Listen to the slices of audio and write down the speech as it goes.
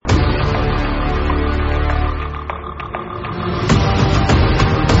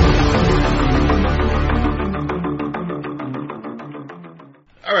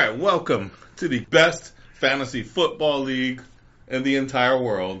welcome to the best fantasy football league in the entire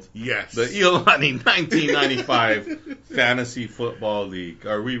world. Yes. The Iolani 1995 Fantasy Football League.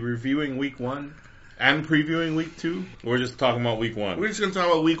 Are we reviewing week 1 and previewing week 2? We're just talking about week 1. We're just going to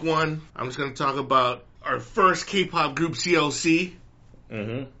talk about week 1. I'm just going to talk about our first K-Pop group, CLC.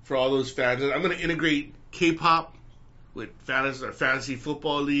 For all those fans. I'm going to integrate K-Pop with our fantasy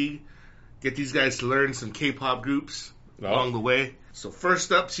football league. Get these guys to learn some K-pop groups along the way. So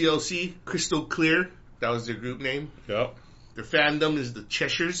first up, CLC, Crystal Clear. That was their group name. Yep. Their fandom is the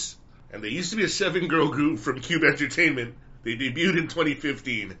Cheshires. And they used to be a 7-girl group from Cube Entertainment. They debuted in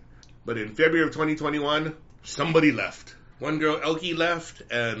 2015. But in February of 2021, somebody left. One girl, Elkie, left.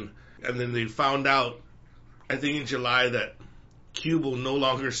 And then they found out, I think in July, that Cube will no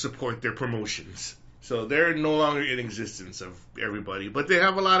longer support their promotions. So they're no longer in existence of everybody. But they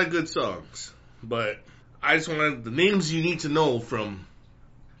have a lot of good songs. But I just wanted the names you need to know from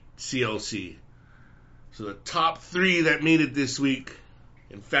CLC. So the top 3 that made it this week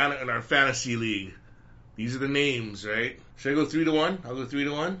in our fantasy league. These are the names, right? Should I go 3 to 1? I'll go 3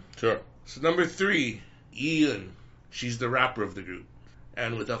 to 1. Sure. So number 3, Ian. She's the rapper of the group.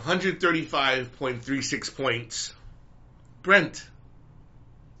 And with 135.36 points, Brent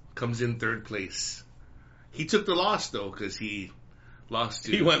comes in 3rd place. He took the loss, though, because he lost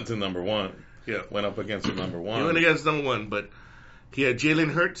to... He went to number 1. Yeah. Went up against the number 1. He went against number 1, but he had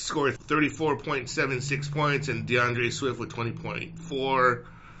Jalen Hurts scored 34.76 points and DeAndre Swift with 20.4.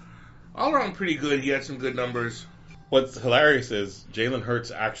 All around pretty good. He had some good numbers. What's hilarious is Jalen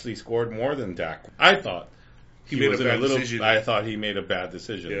Hurts actually scored more than Dak. I thought he made a bad decision. I thought he made a bad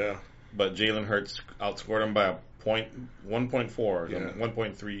decision. Yeah. But Jalen Hurts outscored him by a point, 1.4, Yeah.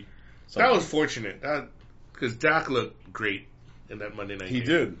 1.3. That was fortunate. Because Dak looked great in that Monday night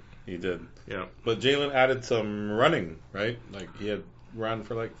game. He did. Yeah. But Jalen added some running, right? Like he had run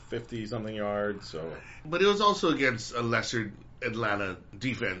for like 50-something yards. So. But it was also against a lesser Atlanta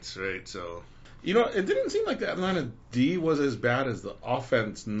defense, right? So. You know, it didn't seem like the Atlanta D was as bad as the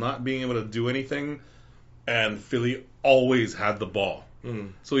offense not being able to do anything, and Philly always had the ball.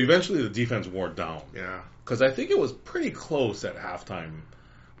 So eventually the defense wore down. Yeah. Because I think it was pretty close at halftime.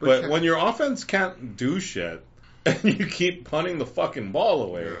 But when your offense can't do shit, and you keep punting the fucking ball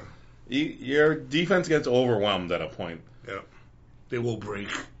away, your defense gets overwhelmed at a point. Yeah. They will break.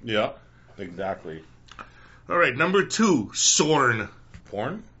 Yeah, exactly. All right, number 2, Sorn.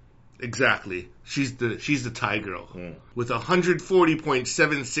 Porn? Exactly. She's the Thai girl. With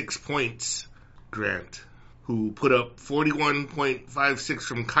 140.76 points, Grant, who put up 41.56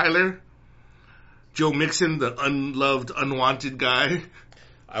 from Kyler. Joe Mixon, the unloved, unwanted guy.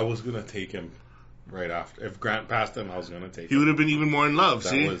 I was going to take him right after. If Grant passed him, I was going to take him. He would have been even more in love,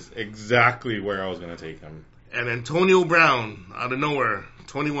 That was exactly where I was going to take him. And Antonio Brown, out of nowhere,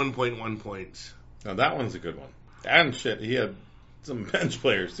 21.1 points. Now that one's a good one. And shit, he had some bench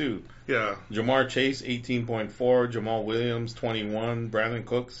players too. Yeah. Jamar Chase, 18.4. Jamal Williams, 21. Brandon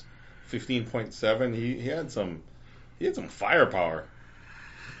Cooks, 15.7. He had some firepower.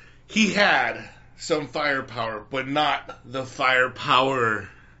 He had some firepower, but not the firepower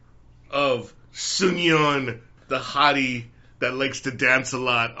of Sunyeon, the hottie that likes to dance a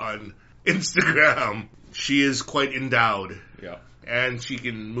lot on Instagram. She is quite endowed. Yeah. And she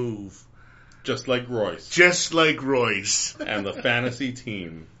can move. Just like Royce. And the fantasy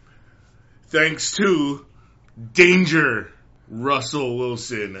team. Thanks to Danger Russell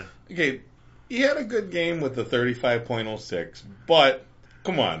Wilson. Okay, he had a good game with the 35.06, but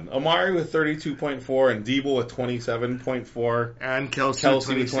come on. Amari with 32.4 and Debo with 27.4. And Kelsey with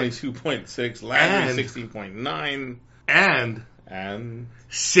 22.6. Landry 16.9. And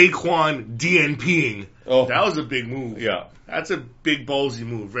Saquon DNPing. Oh, that was a big move. Yeah. That's a big ballsy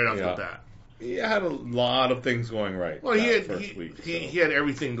move right off the bat. He had a lot of things going right. Well, he had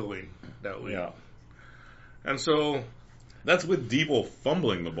everything going that week. Yeah. And so that's with Debo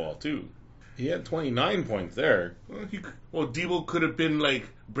fumbling the ball too. He had 29 points there. Well, Debo could have been like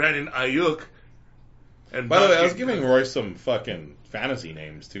Brandon Ayuk. And by the way, I was giving Royce some fucking fantasy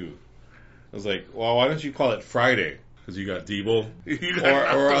names too. I was like, well, why don't you call it Friday? Because you got Debo.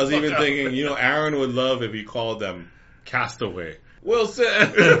 Or I was even thinking, Aaron would love if you called them Castaway.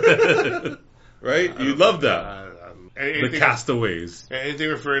 Wilson! Right? You'd love that. The Castaways. Anything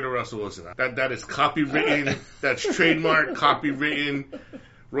referring to Russell Wilson. That is copywritten. That's trademark, copywritten.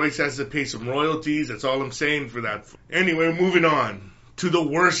 Royce has to pay some royalties. That's all I'm saying for that. Anyway, moving on to the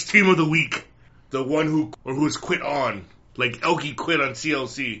worst team of the week. The one who's quit on. Like Elkie quit on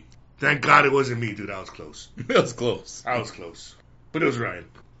CLC. Thank God it wasn't me, dude. I was close. It was close. I was close. But it was Ryan.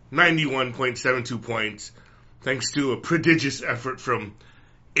 91.72 points. Thanks to a prodigious effort from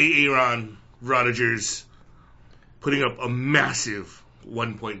Aaron Rodgers putting up a massive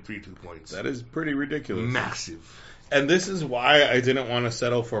 1.32 points. That is pretty ridiculous. Massive. And this is why I didn't want to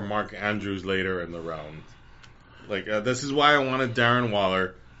settle for Mark Andrews later in the round. Like, this is why I wanted Darren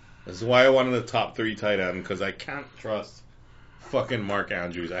Waller. This is why I wanted the top 3 tight end, because I can't trust fucking Mark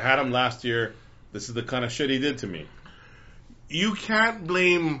Andrews. I had him last year. This is the kind of shit he did to me. You can't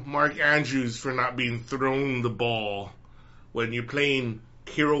blame Mark Andrews for not being thrown the ball when you're playing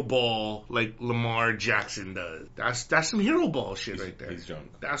hero ball like Lamar Jackson does. That's some hero ball shit right there. He's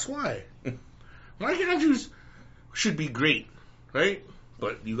junk. That's why. Mark Andrews should be great, right?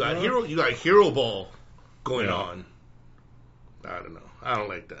 But you got hero ball going on. I don't know. I don't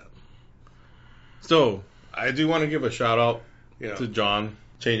like that. So, I do want to give a shout out Yeah. to John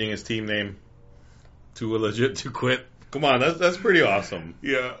changing his team name to a legit to quit. Come on, that's pretty awesome.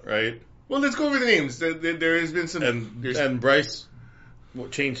 Yeah. Right? Well, let's go over the names. There has been some... And Bryce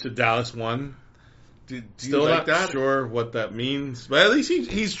changed to Dallas 1. do Still you like not that? sure what that means, but at least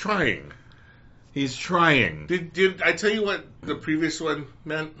he's trying. He's trying. Did I tell you what the previous one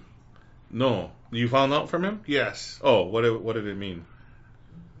meant? No. You found out from him? Yes. Oh, what did it mean?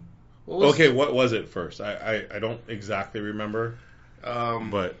 Okay, what was it first? I don't exactly remember.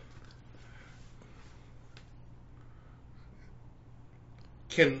 But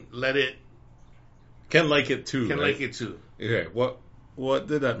can like it too. right? Like it too. Okay, what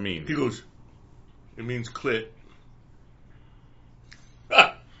did that mean? He goes, it means clit.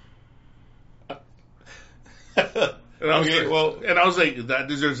 And I was like, that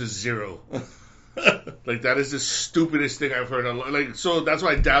deserves a 0. Like, that is the stupidest thing I've heard. Like, so that's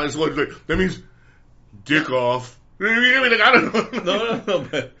why Dallas was like, that means dick off. Like, I don't know. No,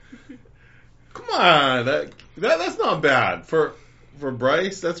 but come on, that's not bad for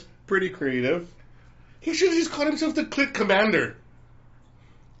Bryce. That's pretty creative. He should have just called himself the Clit Commander.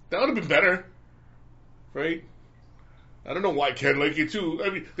 That would have been better, right? I don't know why Ken like it too.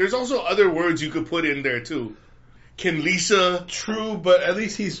 I mean, there's also other words you could put in there too. Ken Lisa. True, but at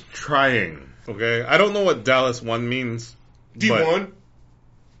least he's trying. Okay, I don't know what Dallas 1 means. D1.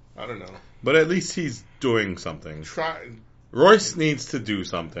 I don't know. But at least he's doing something. Try. Royce needs to do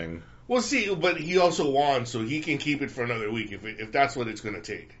something. Well, see, but he also won, so he can keep it for another week if that's what it's going to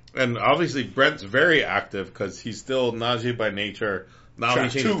take. And obviously Brent's very active because he's still Najee by nature. Now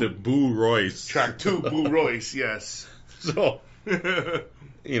Track he changed 2. to Boo Royce. Track 2, Boo Royce, yes. So,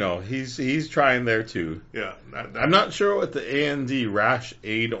 he's trying there too. Yeah. I'm not sure what the A&D Rash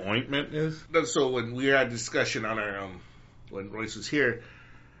Aid Ointment is. So when we had discussion on our when Royce was here,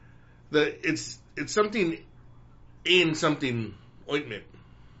 it's something in something ointment,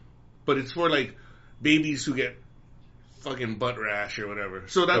 but it's for like babies who get fucking butt rash or whatever.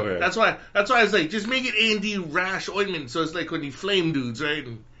 So that's why I was like, just make it A&D Rash Ointment. So it's like when you flame dudes, right,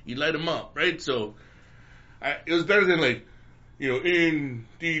 and you light them up, right? So it was better than like,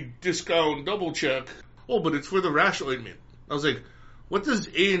 A&D discount double check. Oh, but it's for the rash ointment. I was like, what does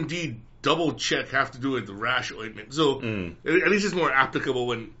A&D double check have to do with the rash ointment? So at least it's more applicable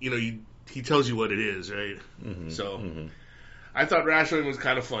when he tells you what it is, right? Mm-hmm, so I thought rash ointment was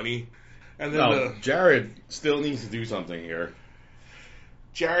kind of funny. And then Jared still needs to do something here.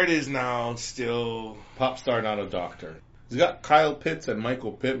 Jared is now still pop star, not a doctor. He's got Kyle Pitts and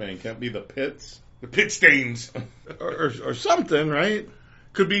Michael Pittman. He can't be the Pitts. The pit stains. or something, right?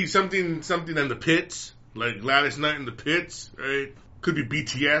 Could be something in the pits, like Gladys Knight in the pits, right? Could be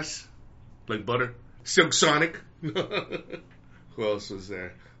BTS, like Butter. Silk Sonic. Who else was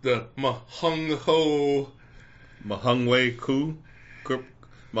there? The Mahungwei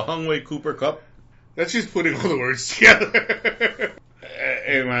Cooper Cup. That's just putting all the words together.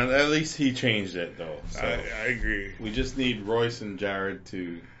 Hey man, at least he changed it though. So I agree. We just need Royce and Jared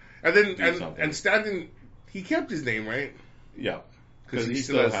to and Stanton, he kept his name, right? Yeah, because he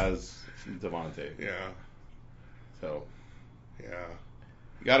still has Devontae. Yeah. So yeah,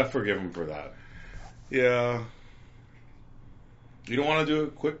 you gotta forgive him for that. Yeah. You don't want to do a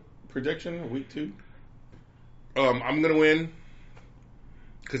quick prediction, week 2? I'm gonna win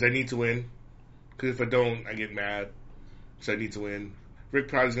because I need to win. Because if I don't, I get mad. So I need to win. Rick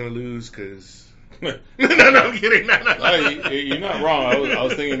probably's gonna lose because. no, I'm kidding. No. You're not wrong. I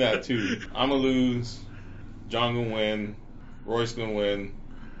was thinking that too. I'm gonna lose. John gonna win. Royce gonna win.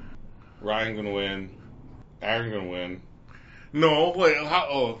 Ryan gonna win. Aaron gonna win. No, wait.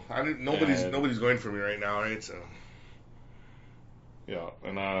 Nobody's going for me right now, right? So. Yeah,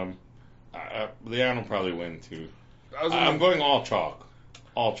 and Leanne will probably win too. I'm going all chalk.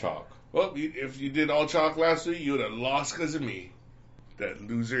 All chalk. Well, if you did all chalk last week, you would have lost because of me. That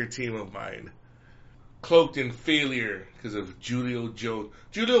loser team of mine. cloaked in failure because of Julio Jones.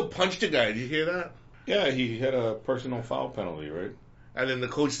 Julio punched a guy. Did you hear that? Yeah, he had a personal foul penalty, right? And then the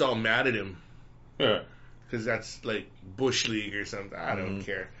coach got all mad at him. Yeah. Because that's like Bush League or something. I don't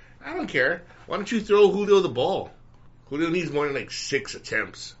care. I don't care. Why don't you throw Julio the ball? Julio needs more than like 6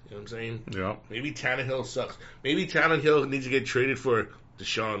 attempts. You know what I'm saying? Yeah. Maybe Tannehill sucks. Maybe Tannehill needs to get traded for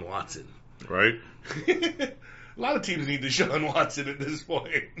Deshaun Watson. Right. A lot of teams need Deshaun Watson at this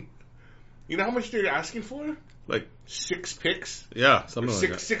point. You know how much they're asking for? Like 6 picks? Yeah, something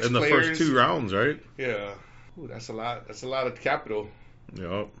like that. Six in the players. first 2 rounds, right? Yeah. Ooh, that's a lot. That's a lot of capital.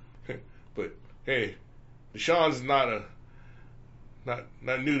 Yeah. But hey, Deshaun's not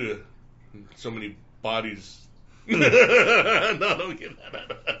new to so many bodies. No, don't get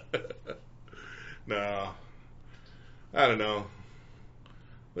that. No. I don't know.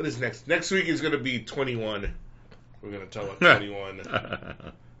 What is next? Next week is going to be 21. We're going to talk about 21.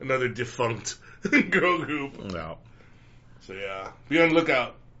 Another defunct girl group. Yeah. So yeah, be on the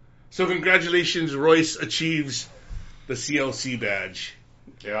lookout. So congratulations, Royce achieves the CLC badge.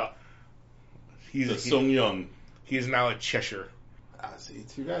 Yeah. He's the Sung Young. He is now a Cheshire. See,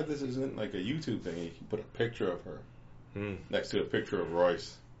 too bad this isn't like a YouTube thing. You can put a picture of her next to a picture of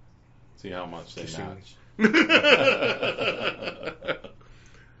Royce. See how much they match.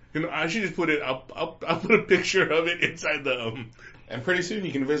 You know, I should just put it up. I'll put a picture of it inside the. And pretty soon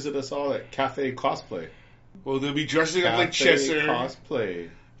you can visit us all at Cafe Cosplay. Well, they'll be dressing up like Cheshire Cosplay.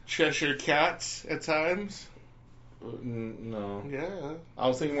 Cheshire cats at times. No. Yeah. I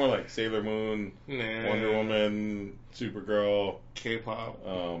was thinking more like Sailor Moon, Wonder Woman, Supergirl, K-pop.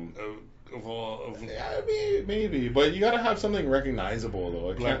 Yeah, maybe, but you gotta have something recognizable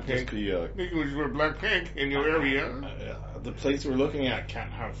though. It can't just be you wear Blackpink in your area. The place we're looking at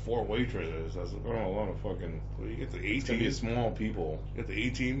can't have 4 waitresses. That's a lot of fucking. Well, you get the A It's team. gonna be small people. You get the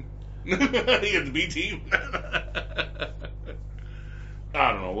A team. You get the B team.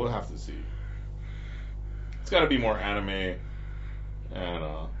 I don't know. We'll have to see. It's got to be more anime,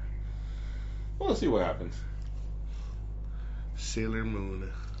 and we'll see what happens. Sailor Moon,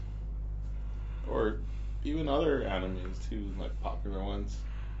 or even other animes too, like popular ones.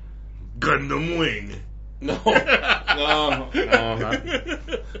 Gundam Wing. No,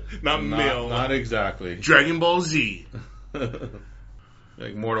 not exactly. Dragon Ball Z.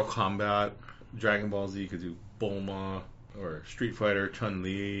 Like Mortal Kombat, Dragon Ball Z could do Bulma, or Street Fighter,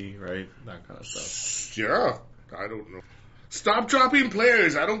 Chun-Li, right? That kind of stuff. Yeah, I don't know. Stop dropping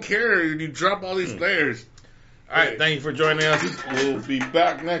players. I don't care. You drop all these players. All right, thank you for joining us. We'll be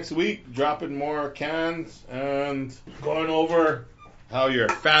back next week, dropping more cans and going over how your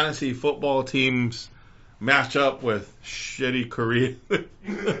fantasy football teams match up with shitty Korean,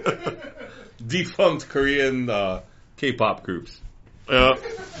 defunct Korean K-pop groups.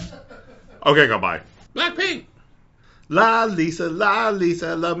 Okay, goodbye. Blackpink. La Lisa,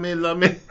 love me, love me.